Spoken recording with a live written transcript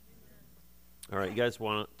All right, you guys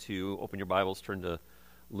want to open your Bibles, turn to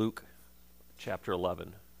Luke chapter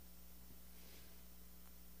 11.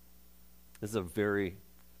 This is a very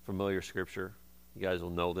familiar scripture. You guys will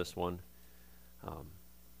know this one.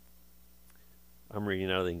 I'm reading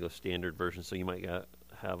out of the English Standard Version, so you might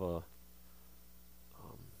have a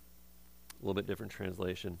little bit different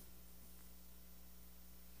translation.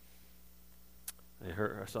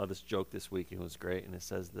 I saw this joke this week. It was great, and it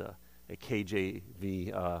says a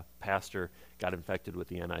KJV pastor got infected with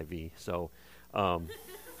the NIV. So,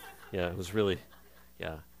 yeah, it was really,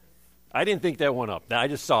 yeah. I didn't think that one up. I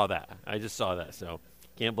just saw that. So,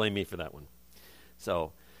 can't blame me for that one.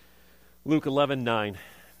 So, Luke 11:9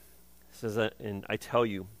 says that, and I tell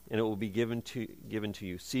you, and it will be given to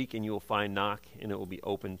you. Seek, and you will find. Knock, and it will be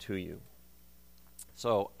open to you.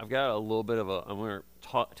 So, I've got a little bit of I'm going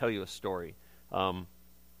to tell you a story.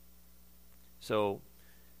 So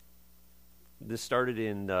this started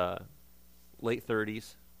in late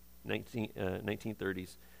 30s,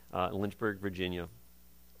 1930s, in Lynchburg, Virginia.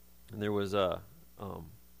 And there was a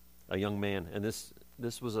young man, and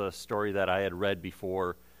this was a story that I had read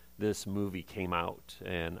before this movie came out,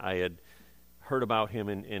 and I had heard about him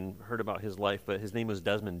and heard about his life, but his name was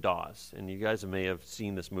Desmond Doss, and you guys may have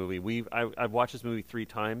seen this movie. I've watched this movie 3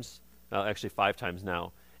 times, actually 5 times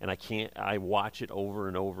now. And I watch it over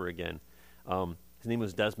and over again. His name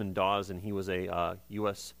was Desmond Doss, and he was a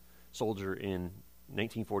U.S. soldier in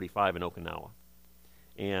 1945 in Okinawa.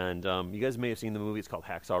 And you guys may have seen the movie. It's called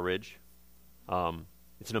Hacksaw Ridge.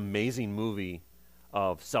 It's an amazing movie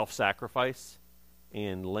of self-sacrifice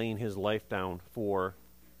and laying his life down for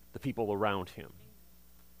the people around him.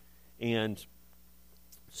 And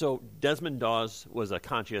so Desmond Doss was a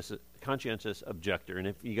conscientious objector, and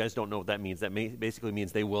if you guys don't know what that means, that basically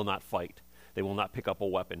means they will not fight. They will not pick up a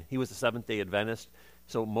weapon. He was a Seventh-day Adventist,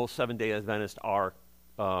 so most Seventh-day Adventists are,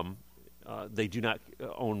 they do not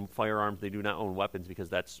own firearms, they do not own weapons because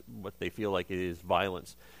that's what they feel like it is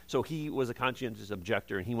violence. So he was a conscientious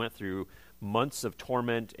objector, and he went through months of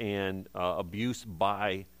torment and abuse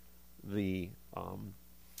by the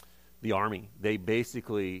Army. They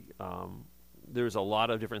basically... there's a lot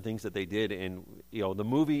of different things that they did, and the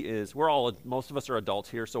movie is, most of us are adults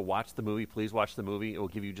here, so watch the movie. Please watch the movie. It will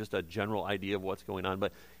give you just a general idea of what's going on.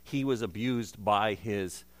 But he was abused by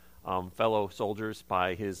his fellow soldiers,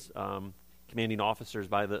 by his commanding officers,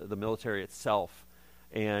 by the military itself,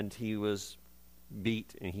 and he was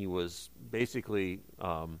beat, and he was basically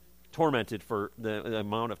tormented for the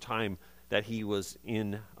amount of time that he was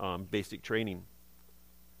in basic training.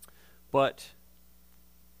 But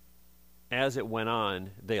as it went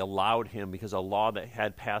on, they allowed him, because a law that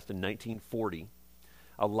had passed in 1940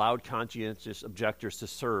 allowed conscientious objectors to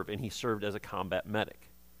serve, and he served as a combat medic.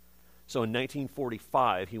 So in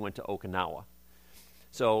 1945, he went to Okinawa.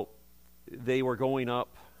 So they were going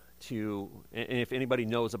up to, and if anybody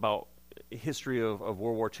knows about history of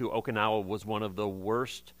World War II, Okinawa was one of the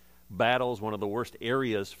worst battles, one of the worst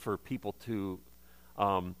areas for people to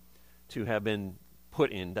have been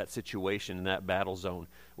put in that situation, in that battle zone,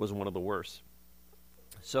 was one of the worst.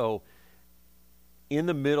 So in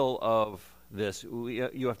the middle of this,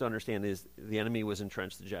 you have to understand is the enemy was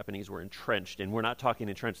entrenched, the Japanese were entrenched, and we're not talking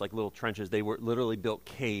entrenched like little trenches. They were literally built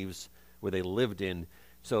caves where they lived in.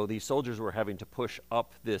 So these soldiers were having to push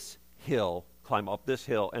up this hill, climb up this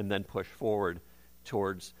hill, and then push forward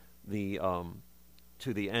towards the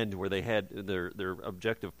to the end where they had their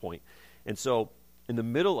objective point. And so in the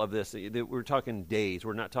middle of this, we're talking days.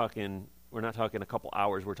 We're not talking a couple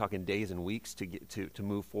hours. We're talking days and weeks to get to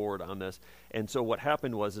move forward on this. And so what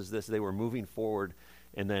happened was they were moving forward,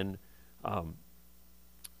 and then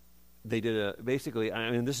they did basically.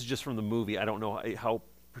 I mean, this is just from the movie. I don't know how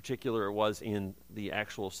particular it was in the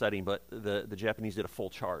actual setting, but the Japanese did a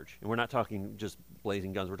full charge, and we're not talking just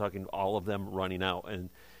blazing guns. We're talking all of them running out and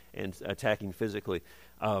attacking physically.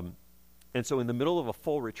 And so in the middle of a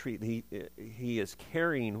full retreat, he is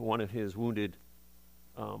carrying one of his wounded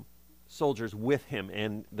soldiers with him,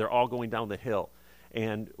 and they're all going down the hill.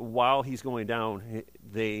 And while he's going down,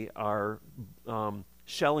 they are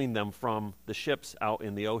shelling them from the ships out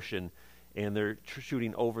in the ocean, and they're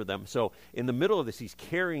shooting over them. So in the middle of this, he's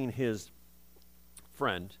carrying his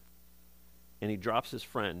friend, and he drops his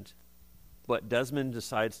friend, but Desmond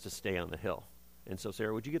decides to stay on the hill. And so,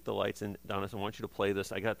 Sarah, would you get the lights? And Donis, I want you to play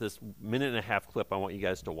this. I got this 1.5-minute clip I want you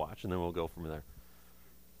guys to watch, and then we'll go from there.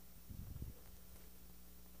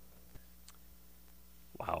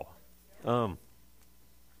 Wow.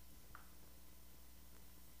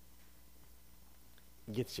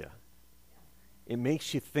 Gets you. It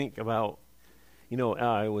makes you think about,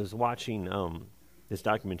 I was watching this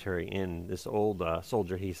documentary, and this old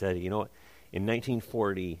soldier, he said, in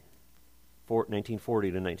 1940 to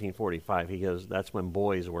 1945, he goes, that's when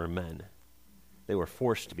boys were men. They were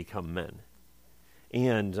forced to become men.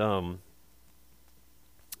 And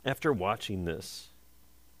after watching this,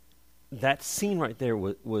 that scene right there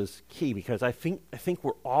was key, because I think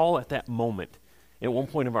we're all at that moment at one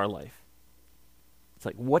point of our life. It's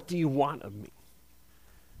like, what do you want of me?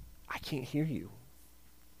 I can't hear you.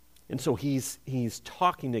 And so he's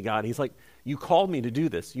talking to God. He's like, you called me to do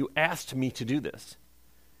this. You asked me to do this.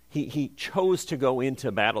 He chose to go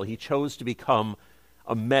into battle. He chose to become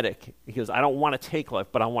a medic because I don't want to take life,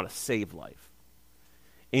 but I want to save life.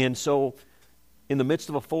 And so in the midst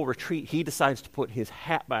of a full retreat, he decides to put his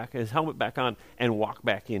helmet back on, and walk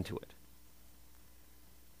back into it.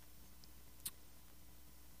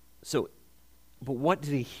 So, but what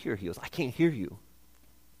did he hear? He goes, I can't hear you.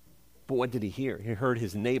 But what did he hear? He heard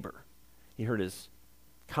his neighbor. He heard his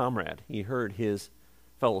comrade. He heard his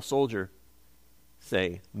fellow soldier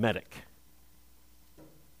say, medic.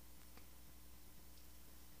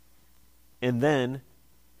 And then,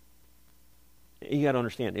 you got to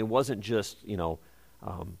understand, it wasn't just,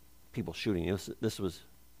 people shooting. This was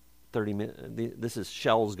 30 minutes. This is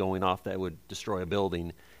shells going off that would destroy a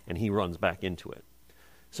building, and he runs back into it.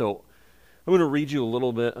 So I'm going to read you a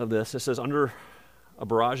little bit of this. It says, under a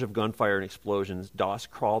barrage of gunfire and explosions, Doss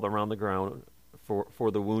crawled around the ground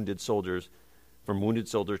for the wounded soldiers, from wounded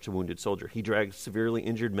soldier to wounded soldier. He dragged severely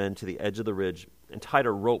injured men to the edge of the ridge and tied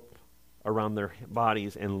a rope around their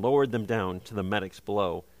bodies and lowered them down to the medics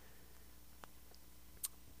below.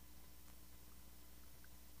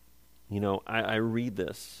 I read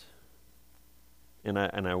this and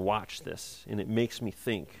I watch this, and it makes me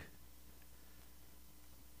think.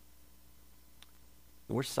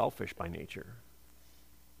 We're selfish by nature.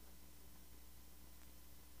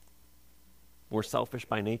 We're selfish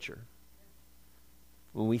by nature.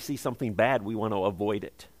 When we see something bad, we want to avoid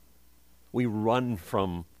it. We run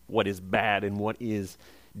from what is bad and what is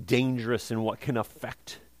dangerous and what can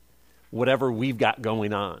affect whatever we've got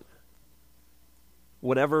going on.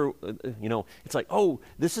 Whatever, it's like, oh,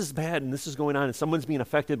 this is bad and this is going on and someone's being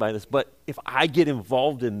affected by this, but if I get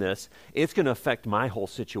involved in this, it's going to affect my whole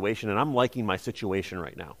situation, and I'm liking my situation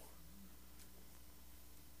right now.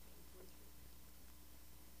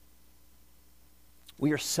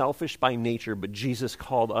 We are selfish by nature, but Jesus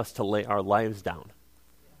called us to lay our lives down.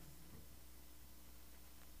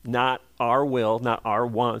 Not our will, not our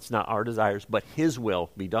wants, not our desires, but His will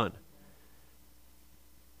be done.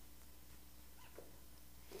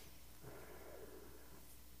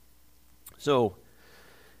 So,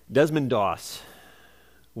 Desmond Doss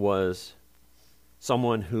was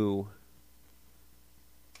someone who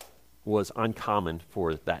was uncommon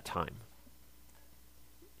for that time.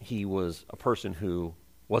 He was a person who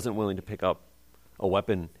wasn't willing to pick up a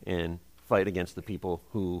weapon and fight against the people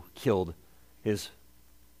who killed his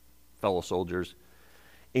fellow soldiers.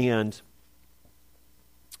 And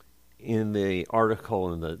in the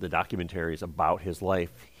article and the documentaries about his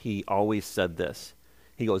life, he always said this.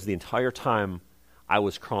 He goes, the entire time I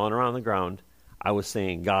was crawling around the ground, I was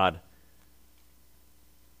saying, God,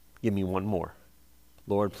 give me one more.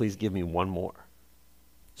 Lord, please give me one more.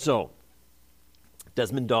 So,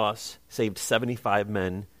 Desmond Doss saved 75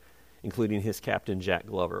 men, including his captain, Jack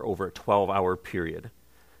Glover, over a 12-hour period.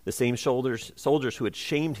 The same soldiers who had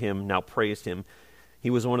shamed him now praised him.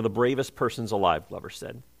 He was one of the bravest persons alive, Glover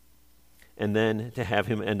said. And then to have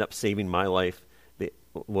him end up saving my life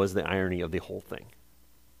was the irony of the whole thing.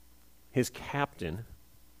 His captain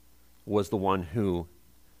was the one who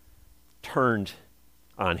turned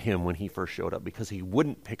on him when he first showed up, because he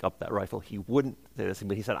wouldn't pick up that rifle. He wouldn't say this,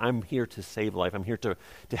 but he said, I'm here to save life. I'm here to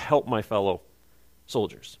help my fellow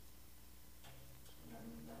soldiers.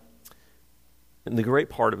 And the great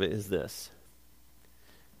part of it is this.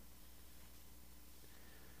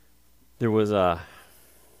 There was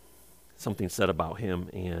something said about him,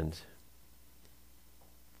 and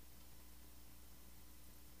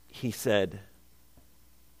he said,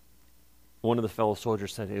 one of the fellow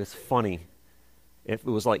soldiers said, it was funny. It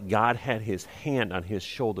was like God had his hand on his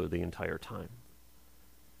shoulder the entire time.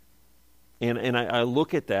 And I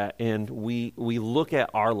look at that, and we look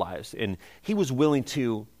at our lives, and he was willing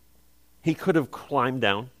to, he could have climbed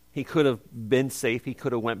down, he could have been safe, he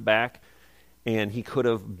could have went back, and he could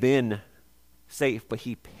have been safe, but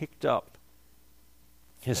he picked up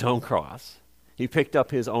his own cross. He picked up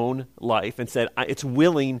his own life and said, it's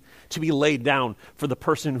willing to be laid down for the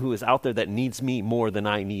person who is out there that needs me more than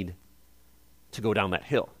I need to go down that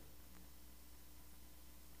hill.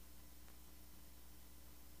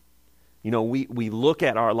 We look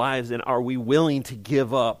at our lives, and are we willing to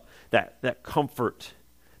give up that comfort,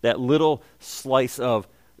 that little slice of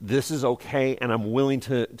this is okay and I'm willing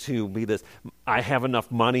to be this. I have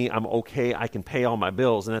enough money, I'm okay, I can pay all my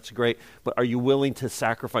bills, and that's great. But are you willing to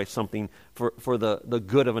sacrifice something for the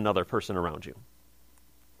good of another person around you?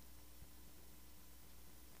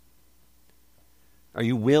 Are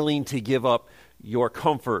you willing to give up your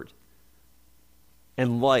comfort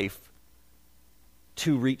and life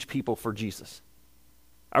to reach people for Jesus?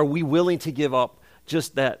 Are we willing to give up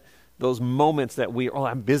just those moments that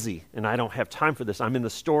I'm busy and I don't have time for this. I'm in the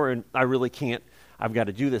store and I really can't. I've got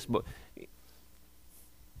to do this.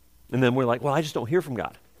 And then we're like, well, I just don't hear from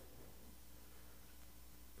God.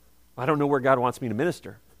 I don't know where God wants me to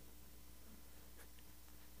minister.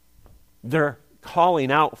 They're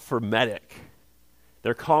calling out for medic.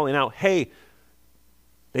 They're calling out, hey,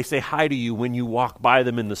 they say hi to you when you walk by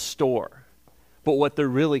them in the store. But what they're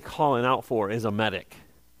really calling out for is a medic.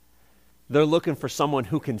 They're looking for someone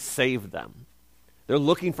who can save them. They're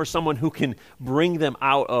looking for someone who can bring them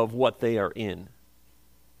out of what they are in.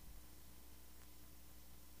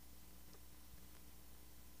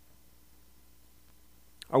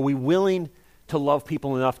 Are we willing to love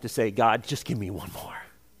people enough to say, God, just give me one more.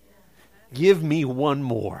 Give me one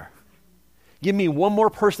more. Give me one more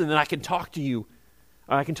person that I can talk to you,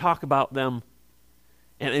 or I can talk about them,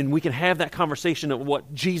 and we can have that conversation of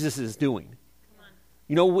what Jesus is doing.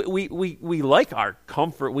 You know, we like our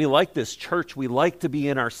comfort. We like this church. We like to be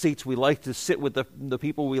in our seats. We like to sit with the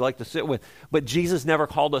people we like to sit with. But Jesus never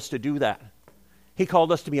called us to do that. He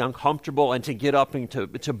called us to be uncomfortable and to get up and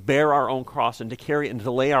to bear our own cross and to carry it and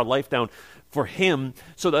to lay our life down for Him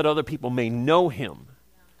so that other people may know Him.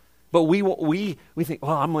 But we think,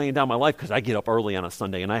 well, I'm laying down my life because I get up early on a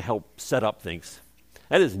Sunday and I help set up things.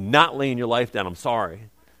 That is not laying your life down. I'm sorry.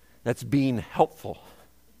 That's being helpful.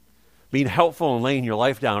 Being helpful and laying your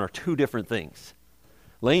life down are two different things.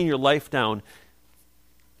 Laying your life down,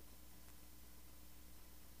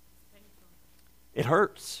 it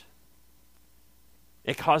hurts.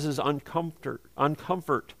 It causes uncomfort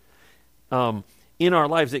in our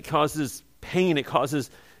lives. It causes pain. It causes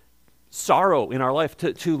sorrow in our life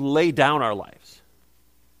to lay down our lives.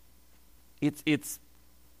 It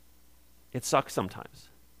sucks sometimes.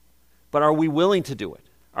 But are we willing to do it?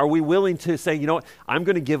 Are we willing to say, you know what, I'm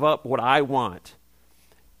going to give up what I want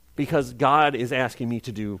because God is asking me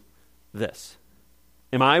to do this?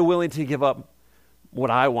 Am I willing to give up what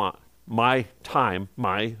I want, my time,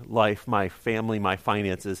 my life, my family, my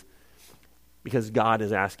finances, because God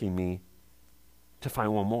is asking me to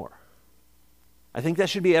find one more? I think that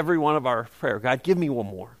should be every one of our prayer. God, give me one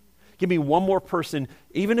more. Give me one more person,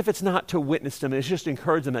 even if it's not to witness them, it's just to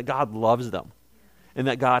encourage them that God loves them. And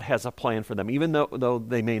that God has a plan for them, even though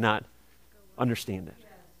they may not understand it.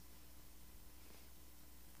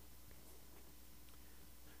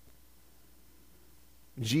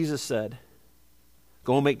 Jesus said,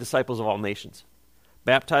 go and make disciples of all nations.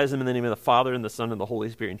 Baptize them in the name of the Father and the Son and the Holy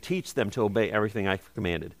Spirit, and teach them to obey everything I've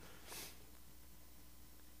commanded.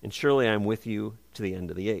 And surely I am with you to the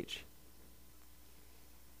end of the age.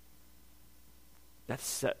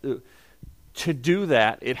 That's to do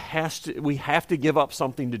that, we have to give up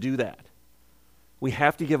something to do that. We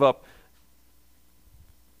have to give up.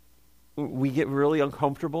 We get really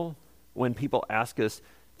uncomfortable when people ask us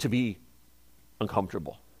to be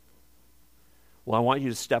uncomfortable. Well, I want you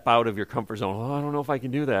to step out of your comfort zone. Oh, I don't know if I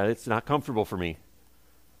can do that. It's not comfortable for me.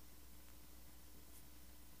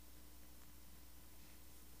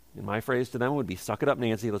 And my phrase to them would be, suck it up,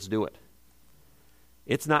 Nancy, let's do it.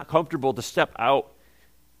 It's not comfortable to step out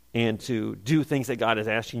and to do things that God is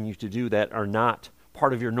asking you to do that are not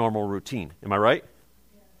part of your normal routine. Am I right?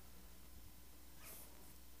 Yeah.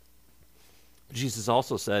 Jesus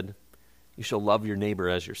also said, you shall love your neighbor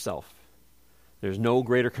as yourself. There's no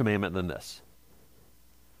greater commandment than this.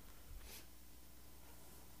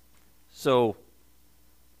 So,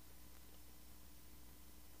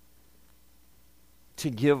 to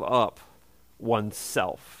give up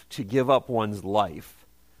oneself, to give up one's life,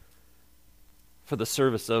 for the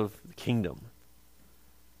service of the kingdom,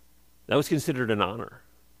 that was considered an honor.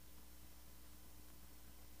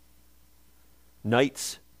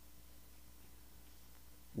 Knights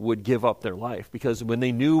would give up their life because when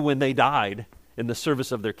they knew when they died in the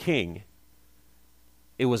service of their king,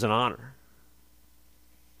 it was an honor.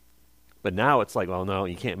 But now it's like, well, no,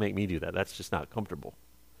 you can't make me do that. That's just not comfortable.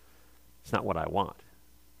 It's not what I want.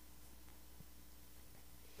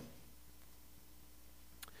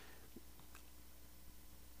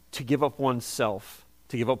 To give up oneself,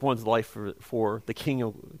 to give up one's life for the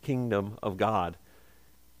kingdom of God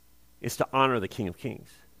is to honor the King of Kings.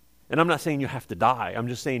 And I'm not saying you have to die. I'm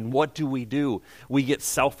just saying, what do? We get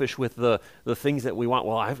selfish with the things that we want.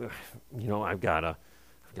 Well, I've got to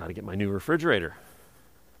get my new refrigerator.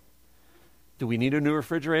 Do we need a new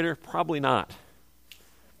refrigerator? Probably not.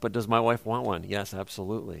 But does my wife want one? Yes,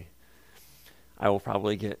 absolutely. I will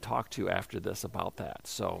probably get talked to after this about that.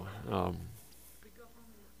 So,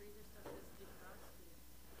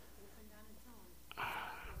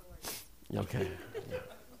 okay.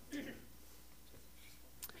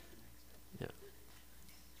 Yeah.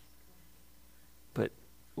 But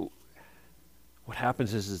what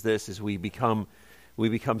happens is we become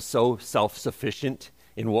so self-sufficient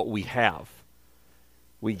in what we have.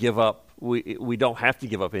 We give up. We don't have to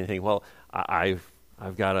give up anything. Well, I've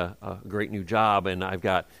got a great new job, and I've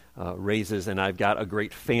got raises, and I've got a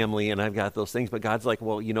great family, and I've got those things. But God's like,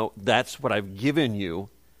 well, that's what I've given you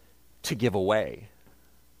to give away.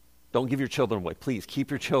 Don't give your children away. Please,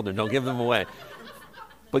 keep your children. Don't give them away.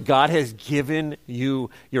 But God has given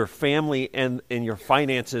you your family and your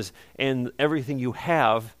finances and everything you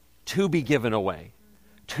have to be given away,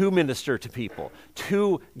 to minister to people,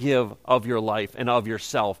 to give of your life and of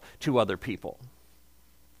yourself to other people.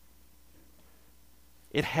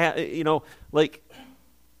 Like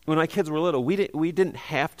when my kids were little, we didn't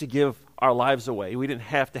have to give our lives away. We didn't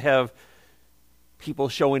have to have people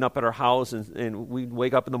showing up at our house and we'd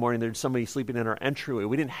wake up in the morning, there's somebody sleeping in our entryway.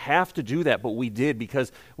 We didn't have to do that, but we did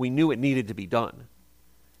because we knew it needed to be done.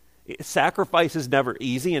 Sacrifice is never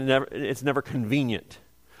easy and it's never convenient.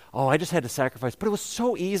 Oh, I just had to sacrifice, but it was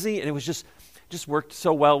so easy and it was just worked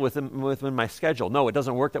so well within my schedule. No, it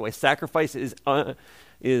doesn't work that way. Sacrifice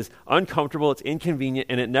is uncomfortable, it's inconvenient,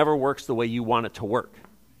 and it never works the way you want it to work.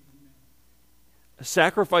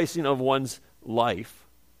 Sacrificing of one's life,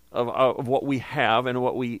 of what we have and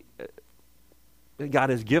what God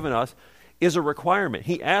has given us, is a requirement.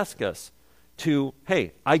 He asks us to,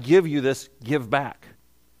 hey, I give you this, give back.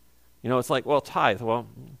 It's like, well, tithe. Well,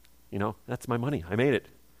 that's my money. I made it.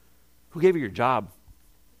 Who gave you your job?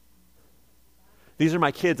 These are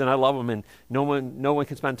my kids, and I love them, and no one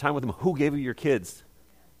can spend time with them. Who gave you your kids?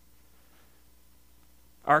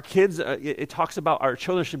 Our kids, it talks about our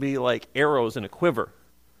children should be like arrows in a quiver.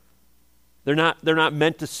 They're not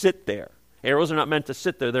meant to sit there. Arrows are not meant to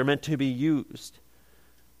sit there. They're meant to be used.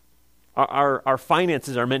 Our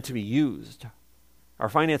finances are meant to be used. Our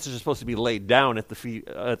finances are supposed to be laid down at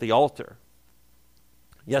the altar.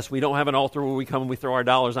 Yes, we don't have an altar where we come and we throw our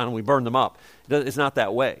dollars on and we burn them up. It's not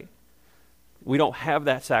that way. We don't have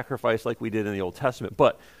that sacrifice like we did in the Old Testament.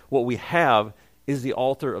 But what we have is the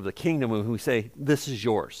altar of the kingdom when we say, this is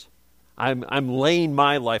yours. I'm laying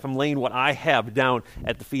my life, I'm laying what I have down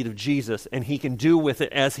at the feet of Jesus, and he can do with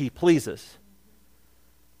it as he pleases.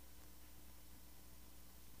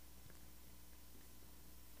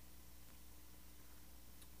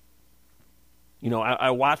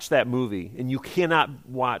 I watched that movie, and you cannot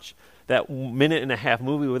watch that 1.5-minute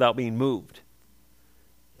movie without being moved.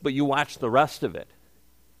 But you watch the rest of it.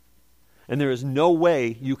 And there is no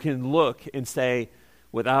way you can look and say,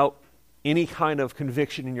 without any kind of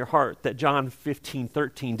conviction in your heart, that John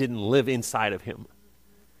 15:13 didn't live inside of him.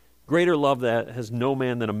 Greater love that has no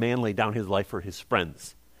man than a man lay down his life for his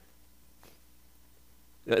friends.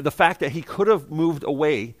 The fact that he could have moved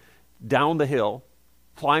away down the hill,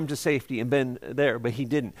 climbed to safety and been there, but he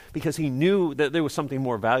didn't, because he knew that there was something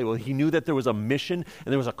more valuable. He knew that there was a mission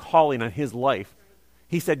and there was a calling on his life.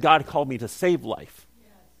 He said, God called me to save life.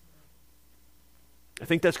 I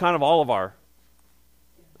think that's kind of all of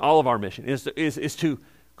our mission is to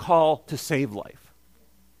call to save life.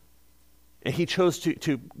 And he chose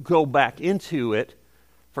to go back into it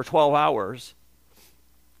for 12 hours,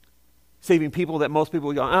 saving people that most people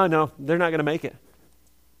would go, oh no, they're not going to make it.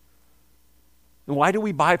 And why do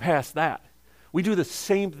we bypass that? We do the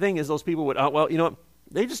same thing as those people would,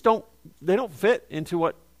 they don't fit into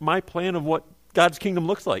what my plan of what God's kingdom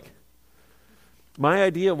looks like. My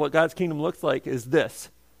idea of what God's kingdom looks like is this.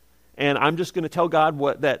 And I'm just going to tell God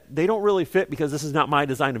that they don't really fit because this is not my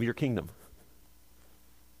design of your kingdom.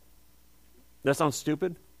 That sounds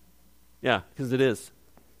stupid? Yeah, because it is.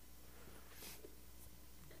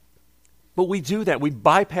 But we do that. We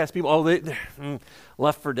bypass people. Oh, they're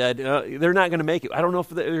left for dead. They're not going to make it. I don't know if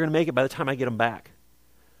they're going to make it by the time I get them back.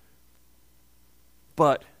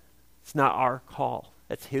 But it's not our call.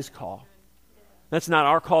 That's his call. That's not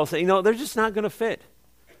our call to say, they're just not going to fit.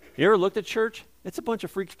 You ever looked at church? It's a bunch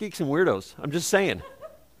of freaks, geeks, and weirdos. I'm just saying.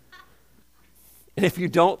 And if you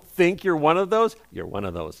don't think you're one of those, you're one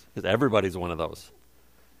of those, because everybody's one of those.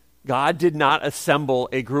 God did not assemble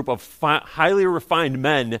a group of highly refined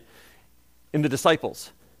men in the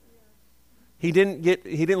disciples. He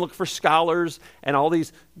didn't look for scholars and all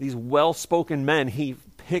these well-spoken men. He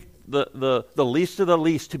picked the least of the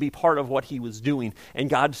least to be part of what he was doing, and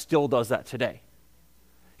God still does that today.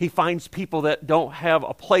 He finds people that don't have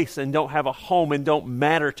a place and don't have a home and don't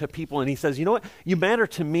matter to people, and he says, you know what? You matter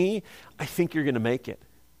to me. I think you're going to make it.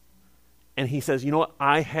 And he says, you know what?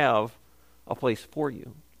 I have a place for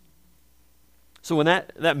you. So when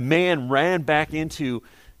that man ran back into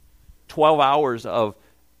 12 hours of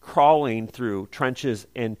crawling through trenches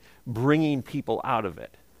and bringing people out of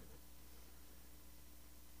it,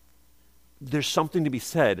 there's something to be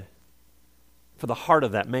said for the heart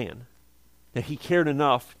of that man, that he cared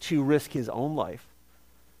enough to risk his own life,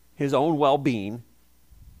 his own well-being,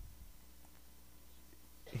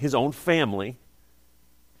 his own family,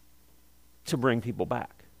 to bring people back.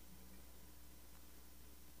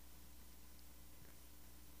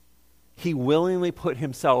 He willingly put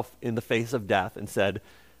himself in the face of death and said,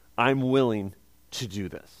 I'm willing to do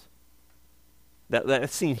this. That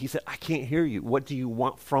scene, he said, I can't hear you. What do you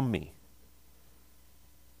want from me?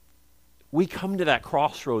 We come to that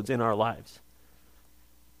crossroads in our lives.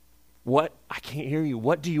 I can't hear you.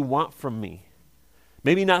 What do you want from me?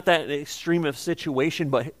 Maybe not that extreme of situation,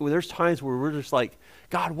 but there's times where we're just like,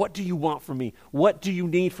 God, what do you want from me? What do you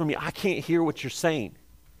need from me? I can't hear what you're saying.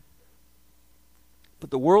 But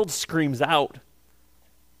the world screams out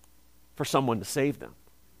for someone to save them.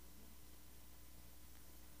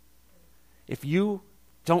 If you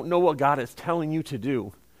don't know what God is telling you to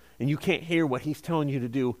do, and you can't hear what he's telling you to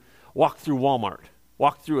do, walk through Walmart,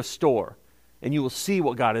 walk through a store, and you will see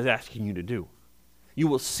what God is asking you to do. You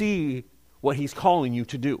will see what he's calling you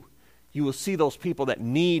to do. You will see those people that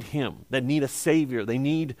need him, that need a Savior. They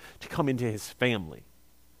need to come into his family.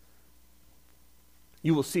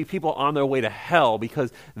 You will see people on their way to hell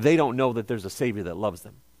because they don't know that there's a Savior that loves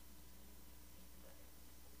them.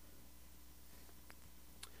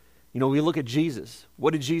 You know, we look at Jesus.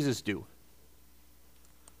 What did Jesus do?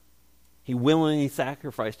 He willingly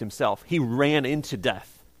sacrificed himself. He ran into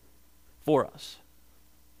death for us.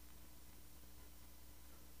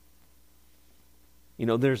 You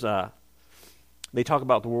know, they talk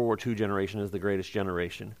about the World War II generation as the greatest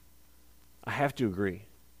generation. I have to agree.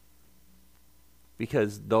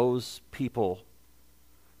 Because those people,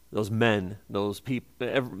 those men, those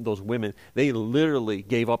women, they literally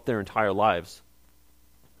gave up their entire lives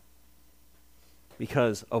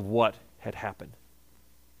because of what had happened.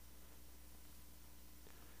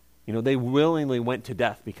 You know, they willingly went to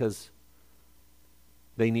death because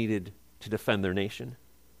they needed to defend their nation.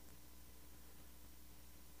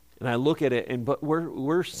 And I look at it, but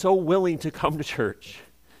we're so willing to come to church,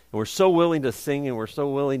 and we're so willing to sing, and we're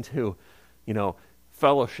so willing to,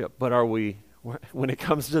 fellowship. But are we, when it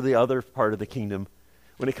comes to the other part of the kingdom,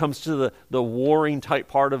 when it comes to the warring type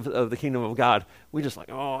part of the kingdom of God, we just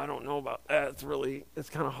like, I don't know about that. It's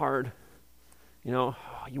kind of hard. You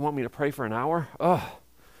want me to pray for an hour?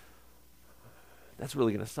 That's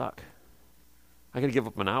really going to suck. I got to give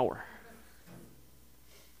up an hour.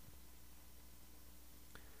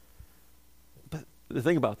 But the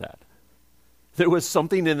thing about that, there was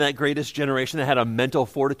something in that greatest generation that had a mental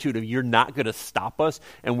fortitude of, you're not going to stop us,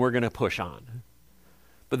 and we're going to push on.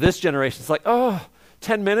 But this generation's like,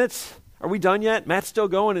 10 minutes? Are we done yet? Matt's still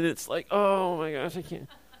going, and it's like, oh my gosh, I can't.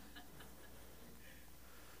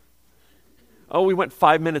 We went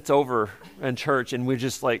 5 minutes over in church, and we're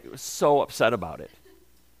just like so upset about it.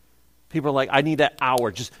 People are like, I need that hour.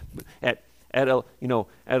 Just at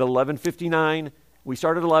 11:59, we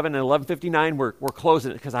started at 11, and 11:59 we're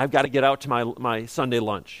closing it because I've got to get out to my Sunday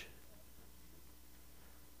lunch.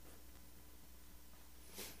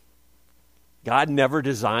 God never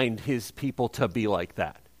designed his people to be like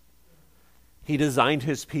that. He designed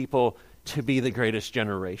his people to be the greatest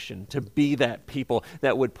generation, to be that people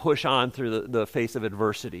that would push on through the face of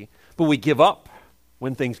adversity. But we give up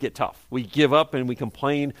when things get tough. We give up and we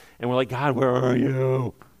complain, and we're like, God, where are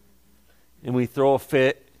you? And we throw a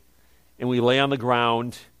fit, and we lay on the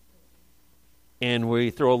ground, and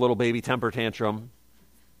we throw a little baby temper tantrum.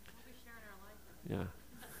 Yeah.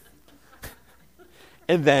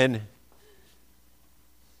 And then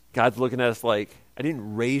God's looking at us like, I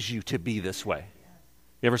didn't raise you to be this way.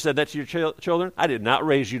 You ever said that to your children? I did not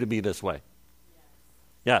raise you to be this way.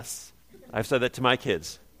 Yes, I've said that to my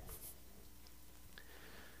kids.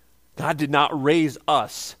 God did not raise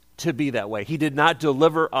us to be that way. He did not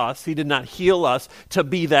deliver us. He did not heal us to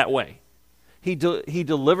be that way. He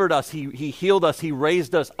delivered us. He healed us. He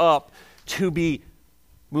raised us up to be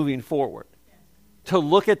moving forward. To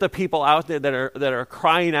look at the people out there that are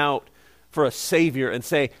crying out for a Savior and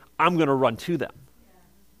say, I'm going to run to them.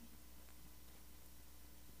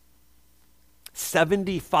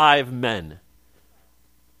 75 men.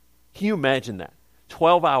 Can you imagine that?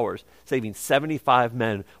 12 hours saving 75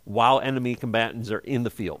 men while enemy combatants are in the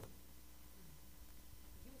field.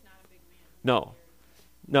 No,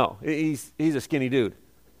 he's a skinny dude.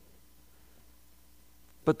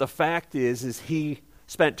 But the fact is he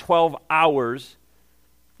spent 12 hours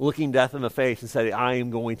looking death in the face and said, I am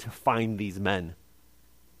going to find these men.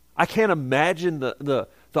 I can't imagine the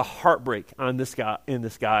heartbreak on this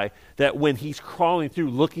guy that when he's crawling through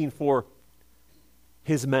looking for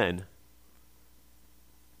his men,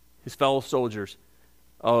 his fellow soldiers,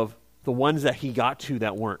 of the ones that he got to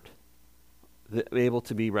that weren't able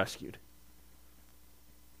to be rescued,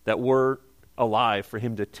 that were alive for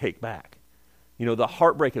him to take back. You know, the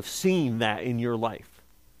heartbreak of seeing that in your life.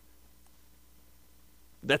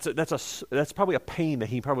 That's probably a pain that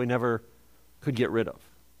he probably never could get rid of.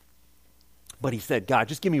 But he said, God,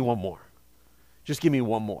 just give me one more. Just give me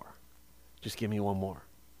one more. Just give me one more.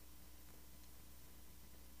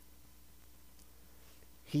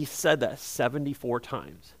 He said that 74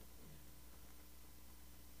 times.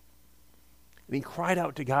 And he cried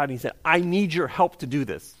out to God and he said, I need your help to do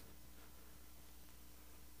this.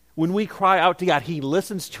 When we cry out to God, he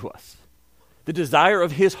listens to us. The desire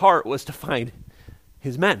of his heart was to find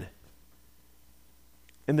his men.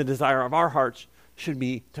 And the desire of our hearts should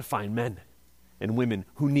be to find men and women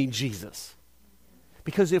who need Jesus.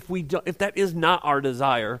 Because if that is not our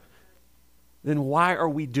desire, then why are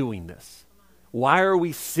we doing this? Why are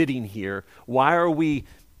we sitting here? Why are we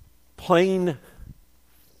playing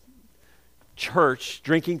church,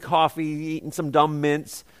 drinking coffee, eating some dumb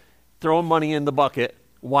mints, throwing money in the bucket?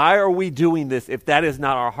 Why are we doing this if that is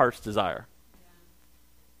not our heart's desire?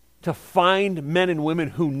 To find men and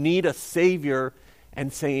women who need a Savior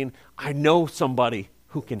and saying, I know somebody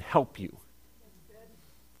who can help you.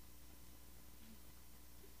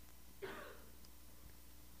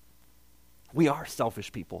 We are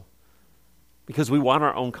selfish people because we want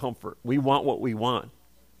our own comfort. We want what we want.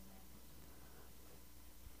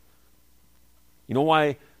 You know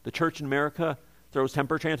why the church in America throws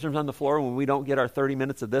temper tantrums on the floor when we don't get our 30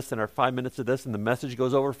 minutes of this and our 5 minutes of this and the message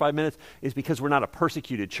goes over 5 minutes? Is because we're not a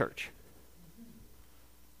persecuted church.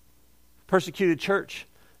 Persecuted church,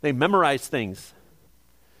 they memorize things.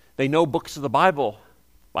 They know books of the Bible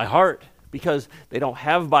by heart because they don't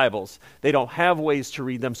have Bibles. They don't have ways to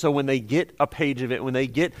read them. So when they get a page of it, when they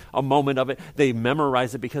get a moment of it, they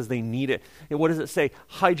memorize it because they need it. And what does it say?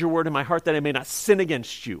 Hide your word in my heart that I may not sin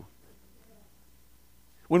against you.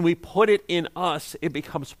 When we put it in us, it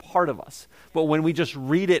becomes part of us. But when we just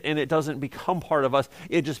read it and it doesn't become part of us,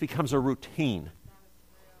 it just becomes a routine.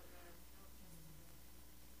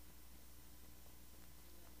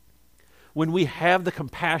 When we have the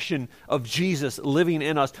compassion of Jesus living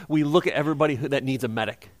in us, we look at everybody that needs a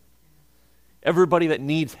medic, everybody that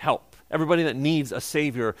needs help, everybody that needs a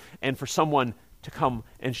Savior, and for someone to come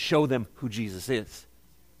and show them who Jesus is.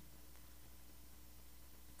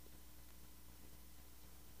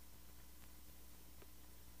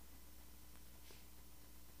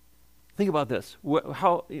 Think about this.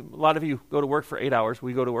 How a lot of you go to work for 8 hours.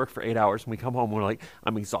 We go to work for 8 hours, and we come home and we're like,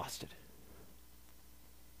 I'm exhausted.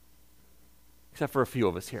 Except for a few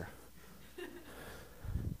of us here.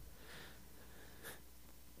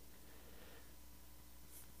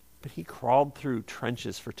 But he crawled through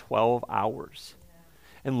trenches for 12 hours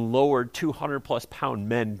and lowered 200-plus pound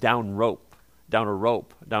men down a rope,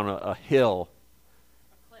 down a hill,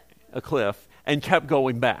 a cliff, and kept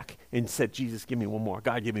going back and said, Jesus, give me one more.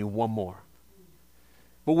 God, give me one more.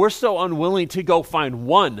 But we're so unwilling to go find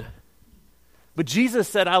one. But Jesus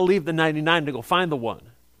said, I'll leave the 99 to go find the one.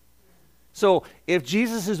 So if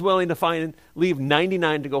Jesus is willing to leave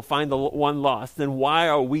 99 to go find the one lost, then why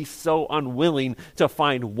are we so unwilling to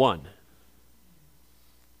find one?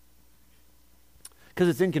 Because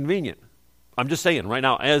it's inconvenient. I'm just saying right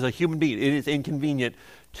now, as a human being, it is inconvenient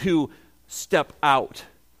to step out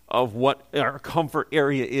of what our comfort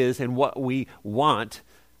area is and what we want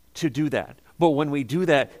to do that. But when we do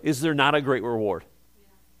that, is there not a great reward?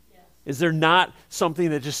 Is there not something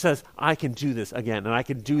that just says, I can do this again, and I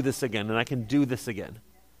can do this again, and I can do this again?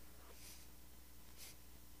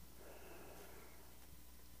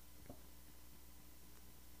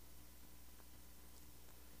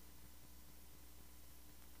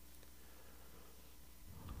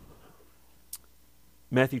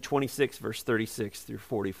 Matthew 26, verse 36 through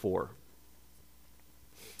 44.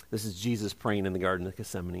 This is Jesus praying in the Garden of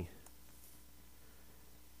Gethsemane.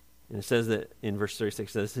 And it says that in verse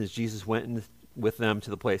 36, this is Jesus went with them to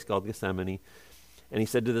the place called Gethsemane, and he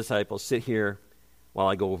said to the disciples, sit here while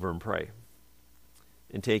I go over and pray.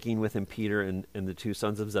 and taking with him Peter and the two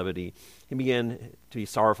sons of Zebedee, he began to be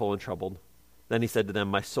sorrowful and troubled. Then he said to them,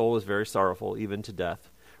 "My soul is very sorrowful, even to death.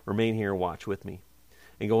 Remain here and watch with me."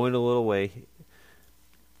 And going a little way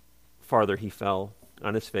farther, he fell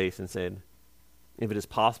on his face and said, "If it is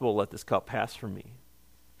possible, let this cup pass from me.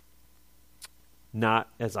 Not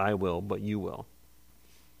as I will, but you will."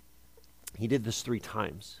 He did this 3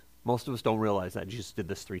 times. Most of us don't realize that Jesus did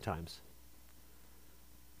this 3 times.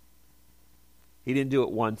 He didn't do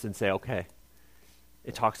it once and say, okay.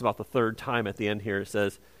 It talks about the 3rd time at the end here. It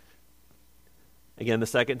says, again, the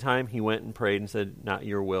 2nd time, he went and prayed and said, "Not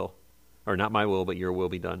your will, or not my will, but your will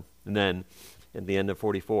be done." And then at the end of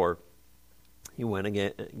 44, he went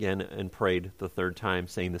again and prayed the 3rd time,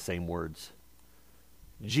 saying the same words.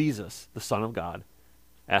 Jesus, the Son of God,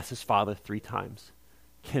 asked his Father 3 times,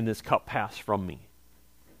 "Can this cup pass from me?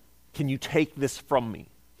 Can you take this from me?"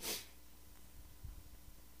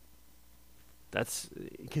 That's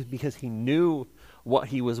because he knew what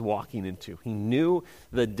he was walking into. He knew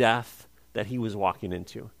the death that he was walking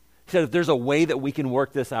into. He said, if there's a way that we can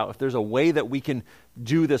work this out, if there's a way that we can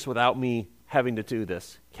do this without me having to do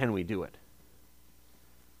this, can we do it?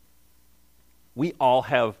 We all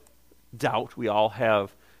have doubt. We all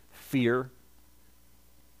have fear.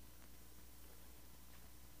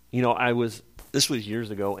 You know, this was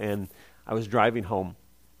years ago, and I was driving home,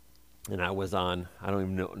 and I was on, I don't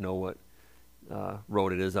even know what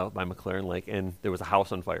road it is out by McLaren Lake, and there was a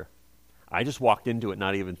house on fire. I just walked into it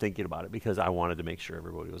not even thinking about it because I wanted to make sure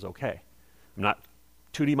everybody was okay. I'm not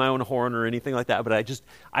tooting my own horn or anything like that, but I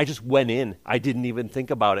just went in. I didn't even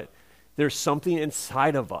think about it. There's something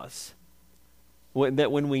inside of us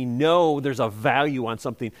that when we know there's a value on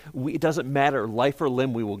something, it doesn't matter, life or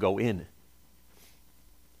limb, we will go in.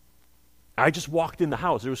 I just walked in the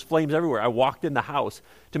house. There was flames everywhere. I walked in the house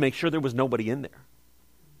to make sure there was nobody in there.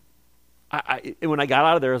 When I got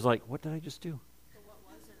out of there, I was like, what did I just do? So what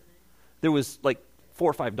was in there? There was like 4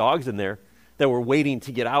 or 5 dogs in there that were waiting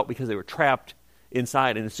to get out because they were trapped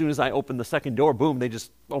inside. And as soon as I opened the second door, boom, they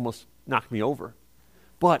just almost knocked me over.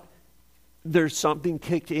 But there's something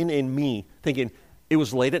kicked in me thinking, it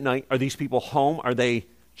was late at night. Are these people home? Are they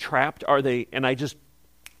trapped? And I just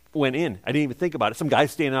went in. I didn't even think about it. Some guy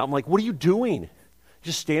standing out. I'm like, what are you doing?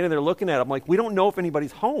 Just standing there looking at it. I'm like, we don't know if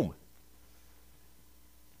anybody's home.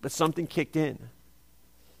 But something kicked in.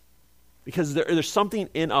 Because there's something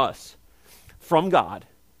in us from God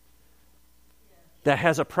that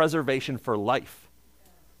has a preservation for life.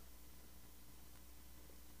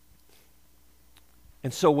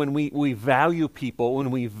 And so when we value people, when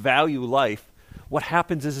we value life, what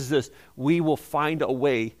happens is this: we will find a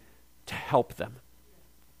way to help them.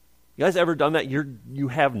 You guys ever done that? You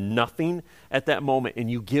have nothing at that moment, and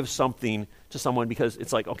you give something to someone because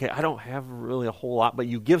it's like, okay, I don't have really a whole lot, but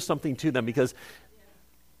you give something to them because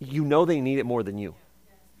you know they need it more than you.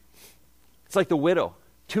 It's like the widow,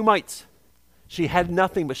 2 mites. She had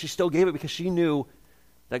nothing, but she still gave it because she knew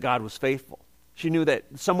that God was faithful. She knew that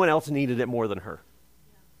someone else needed it more than her.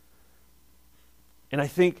 And I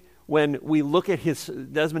think when we look at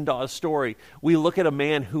Desmond Dawes' story, we look at a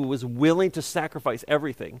man who was willing to sacrifice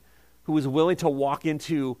everything, who was willing to walk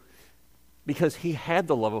into, because he had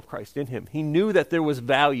the love of Christ in him. He knew that there was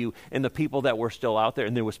value in the people that were still out there,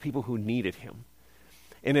 and there was people who needed him.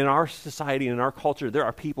 And in our society and in our culture, there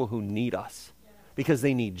are people who need us because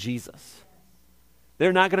they need Jesus.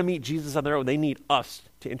 They're not going to meet Jesus on their own. They need us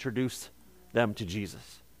to introduce them to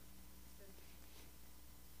Jesus.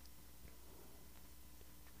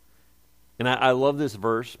 And I love this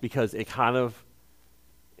verse because it kind of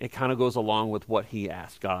goes along with what he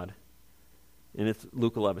asked God. And it's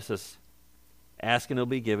Luke 11. It says, "Ask and it will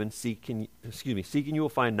be given. Seek and you will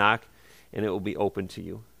find. Knock and it will be open to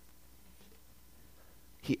you."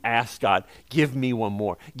 He asked God, "Give me one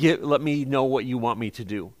more. Let me know what you want me to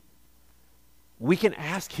do." We can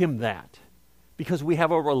ask him that because we have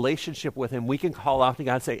a relationship with him. We can call out to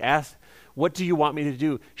God and say, "Ask, what do you want me to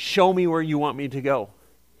do? Show me where you want me to go."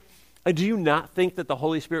 And do you not think that the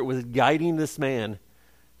Holy Spirit was guiding this man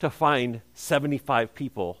to find 75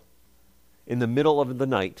 people in the middle of the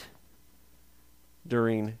night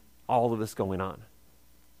during all of this going on?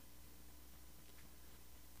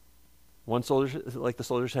 One soldier, like the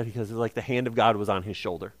soldier said, because it's like the hand of God was on his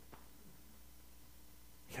shoulder.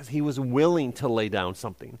 Because he was willing to lay down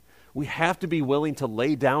something. We have to be willing to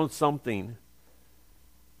lay down something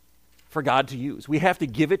for God to use. We have to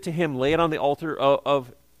give it to him, lay it on the altar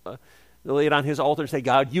lay it on his altar and say,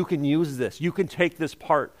 "God, you can use this. You can take this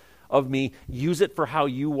part of me, use it for how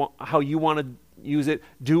you want to use it,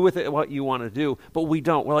 do with it what you want to do." But we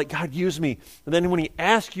don't. We're like, "God, use me." And then when he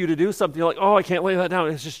asks you to do something, you're like, "Oh, I can't lay that down.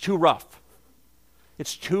 It's just too rough.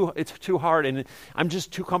 It's too hard, and I'm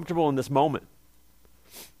just too comfortable in this moment.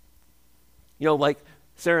 You know, like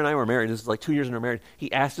Sarah and I were married. This is like 2 years into our marriage.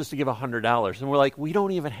 He asked us to give $100, and we're like, we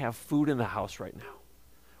don't even have food in the house right now.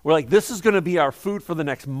 We're like, this is going to be our food for the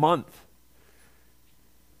next month.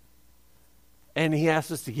 And he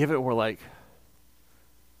asked us to give it, and we're like,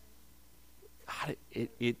 God,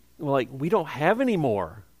 we're like, we don't have any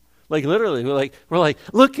more. Like literally, we're like,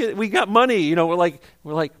 look, we got money. You know, we're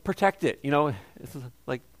like, protect it. You know, it's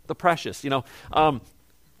like the precious. You know,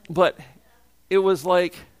 but it was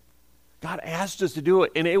like God asked us to do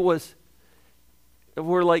it, and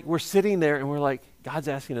we're sitting there, and we're like, God's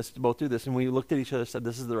asking us to both do this, and we looked at each other and said,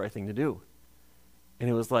 this is the right thing to do. And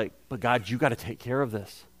it was like, but God, you got to take care of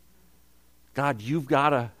this. God, you've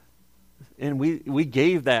got to, and we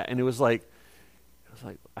gave that, and it was like,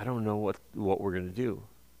 I don't know what we're going to do.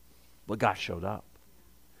 But God showed up.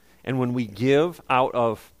 And when we give out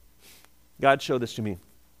of, God showed this to me.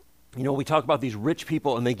 You know, we talk about these rich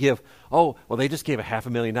people and they give, they just gave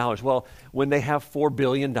 $500,000. Well, when they have $4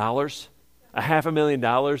 billion,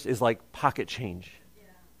 $500,000 is like pocket change. Yeah.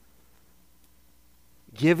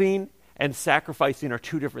 Giving and sacrificing are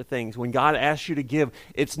two different things. When God asks you to give,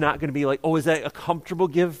 it's not going to be like, is that a comfortable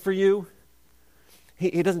give for you?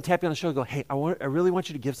 He doesn't tap you on the shoulder and go, hey, I really want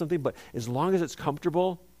you to give something, but as long as it's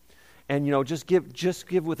comfortable, and you know, just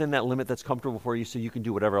give within that limit that's comfortable for you so you can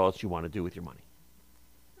do whatever else you want to do with your money.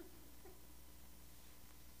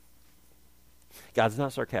 God's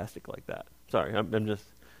not sarcastic like that. Sorry, I'm just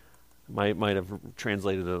might have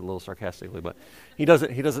translated it a little sarcastically, but he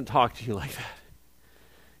doesn't talk to you like that.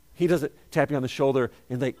 He doesn't tap you on the shoulder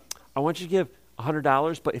and like, I want you to give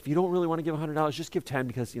 $100, but if you don't really want to give $100, just give 10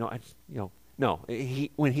 because no.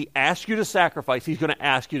 When he asks you to sacrifice, he's going to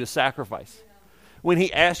ask you to sacrifice. Yeah. When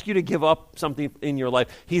he asks you to give up something in your life,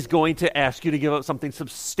 he's going to ask you to give up something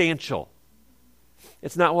substantial.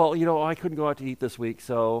 It's not, I couldn't go out to eat this week,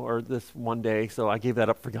 or this one day, so I gave that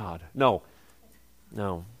up for God. No.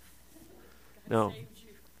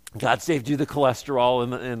 God saved you the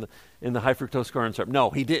cholesterol and the high fructose corn syrup.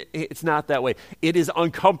 No, he did. It's not that way. It is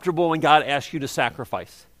uncomfortable when God asks you to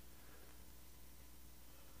sacrifice.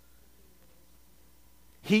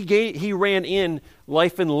 He ran in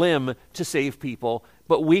life and limb to save people,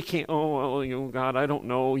 but we can't, God, I don't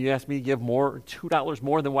know. You asked me to give $2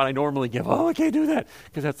 more than what I normally give. I can't do that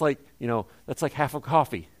because that's like half a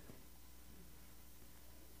coffee.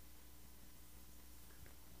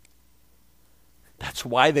 That's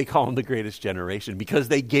why they call them the greatest generation, because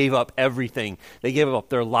they gave up everything. They gave up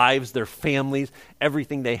their lives, their families,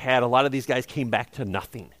 everything they had. A lot of these guys came back to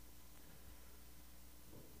nothing.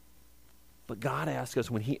 But God asks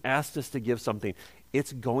us, when he asks us to give something,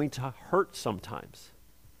 it's going to hurt sometimes.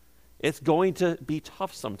 It's going to be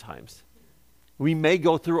tough sometimes. We may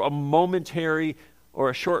go through a momentary or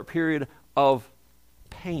a short period of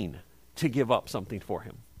pain to give up something for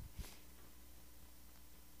him.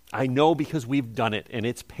 I know because we've done it, and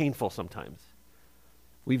it's painful sometimes.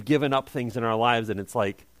 We've given up things in our lives, and it's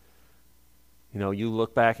like, you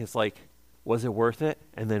look back, it's like, was it worth it?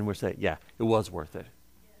 And then we're saying, yeah, it was worth it.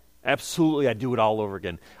 Absolutely, I'd do it all over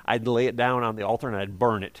again. I'd lay it down on the altar and I'd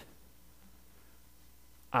burn it.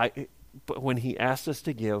 But when he asked us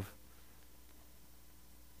to give,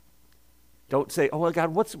 don't say,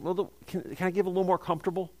 God, can I give a little more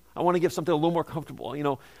comfortable? I want to give something a little more comfortable.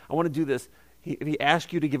 I want to do this. If he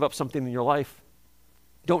asks you to give up something in your life,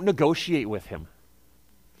 don't negotiate with him.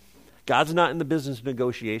 God's not in the business of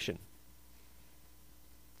negotiation.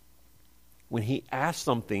 When he asks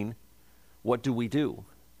something, what do?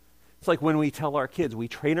 It's like when we tell our kids, we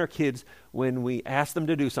train our kids, when we ask them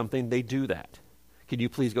to do something, they do that. Could you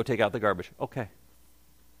please go take out the garbage? Okay.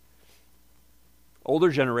 Older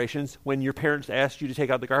generations, when your parents asked you to take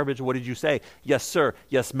out the garbage, what did you say? Yes, sir.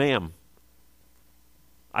 Yes, ma'am.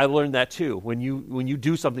 I learned that too. When you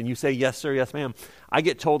do something, you say yes, sir, yes, ma'am. I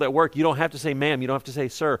get told at work, you don't have to say ma'am, you don't have to say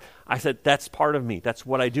sir. I said, that's part of me. That's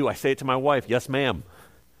what I do. I say it to my wife, yes, ma'am.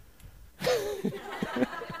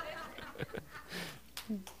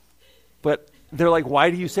 But they're like,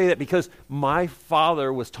 why do you say that? Because my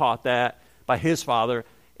father was taught that by his father,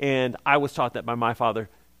 and I was taught that by my father,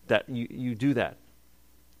 that you do that.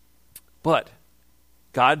 But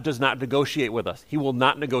God does not negotiate with us. He will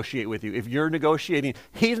not negotiate with you. If you're negotiating,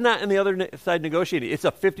 he's not on the other side negotiating. It's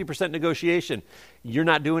a 50% negotiation. You're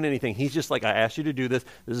not doing anything. He's just like, I asked you to do this.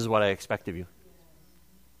 This is what I expect of you.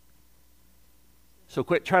 So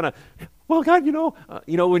quit trying to, God,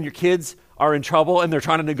 when your kids are in trouble and they're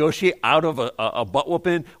trying to negotiate out of a butt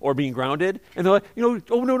whooping or being grounded, and they're like,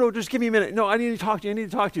 no, just give me a minute. No, I need to talk to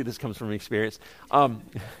you. This comes from experience.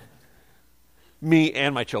 Me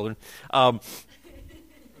and my children.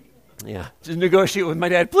 Yeah, just negotiate with my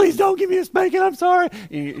dad. Please don't give me a spanking. I'm sorry.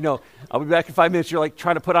 You know, I'll be back in 5 minutes. You're like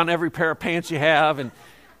trying to put on every pair of pants you have, and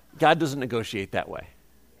God doesn't negotiate that way.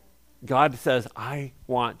 God says, I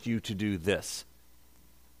want you to do this.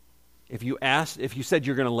 If you said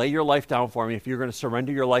you're going to lay your life down for me, if you're going to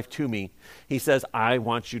surrender your life to me, he says, I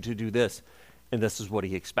want you to do this. And this is what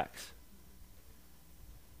he expects.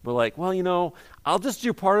 We're like, well, you know, I'll just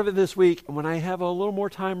do part of it this week. And when I have a little more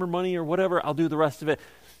time or money or whatever, I'll do the rest of it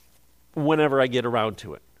whenever I get around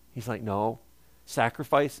to it. He's like, no,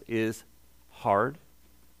 sacrifice is hard.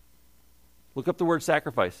 Look up the word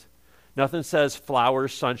sacrifice. Nothing says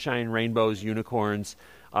flowers, sunshine, rainbows, unicorns,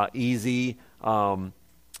 easy,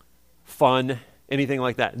 fun, anything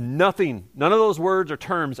like that. Nothing, none of those words or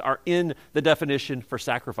terms are in the definition for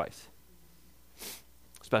sacrifice,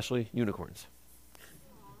 especially unicorns.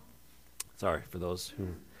 Sorry for those who...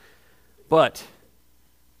 But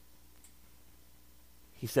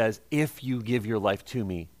he says, if you give your life to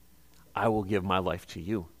me, I will give my life to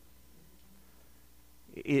you.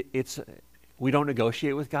 We don't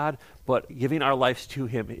negotiate with God, but giving our lives to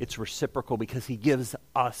him, it's reciprocal because he gives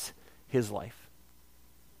us his life.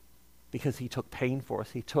 Because he took pain for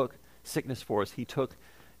us. He took sickness for us. He took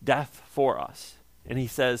death for us. And he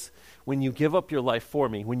says, when you give up your life for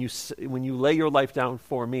me, when you lay your life down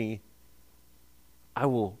for me, I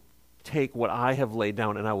will take what I have laid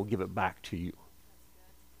down and I will give it back to you.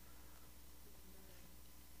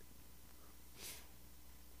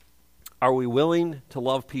 Are we willing to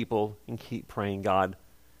love people and keep praying, God,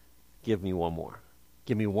 give me one more.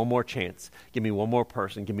 Give me one more chance. Give me one more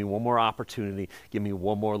person. Give me one more opportunity. Give me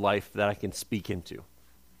one more life that I can speak into.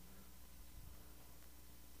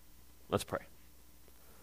 Let's pray.